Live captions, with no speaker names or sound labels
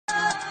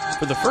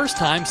For the first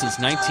time since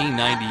 1998,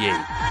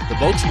 the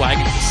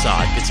Volkswagen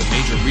Passat gets a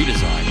major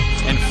redesign,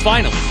 and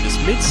finally, this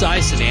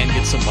mid-size sedan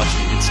gets some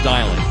much-needed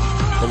styling.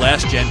 The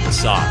last-gen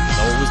Passat,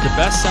 though it was the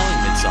best-selling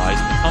mid-size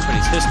in the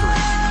company's history,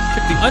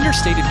 took the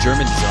understated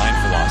German design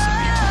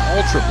philosophy to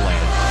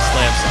ultra-bland,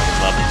 slab-sided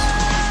levels.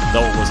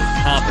 Though it was a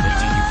competent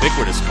and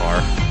ubiquitous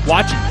car,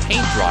 watching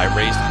paint dry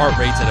raised heart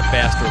rates at a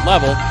faster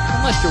level,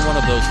 unless you're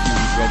one of those few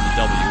who drove the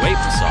W8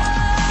 Passat.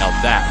 Now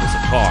that was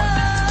a car.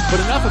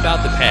 But enough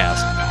about the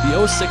past.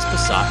 The 06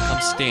 Passat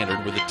comes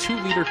standard with a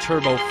 2-liter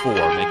turbo 4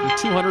 making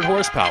 200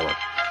 horsepower.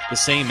 The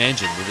same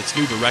engine with its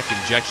new direct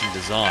injection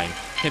design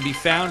can be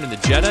found in the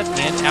Jetta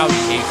and Audi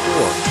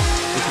A4.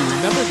 If you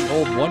remember the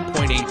old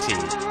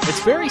 1.8T,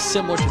 it's very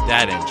similar to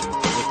that engine,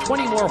 but with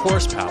 20 more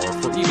horsepower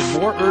for even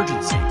more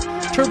urgency.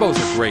 Turbos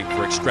are great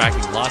for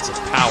extracting lots of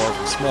power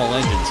from small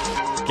engines.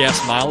 Gas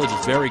mileage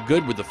is very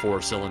good with the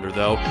 4-cylinder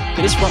though.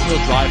 This front-wheel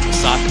drive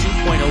Passat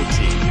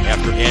 2.0T,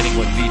 after adding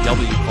what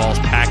VW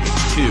calls Package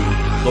 2,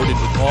 loaded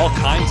with all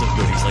kinds of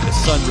goodies like a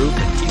sunroof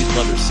and heated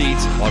leather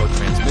seats, auto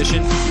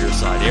transmission, rear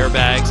side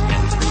airbags,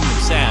 and premium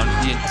sound,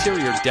 the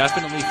interior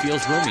definitely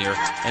feels roomier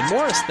and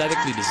more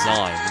aesthetically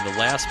designed than the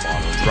last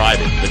model.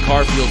 Driving, the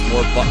car feels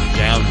more buttoned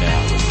down now,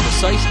 with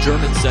precise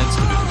German sense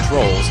to the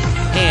controls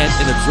and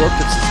an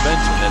absorptive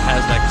suspension that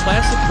has that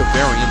classic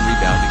Bavarian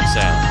rebounding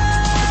sound.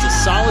 It's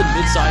a solid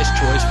mid-sized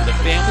choice for the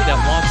family that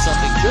wants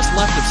something just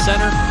left of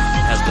center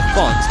and has the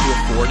funds to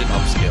afford an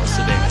upscale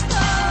sedan.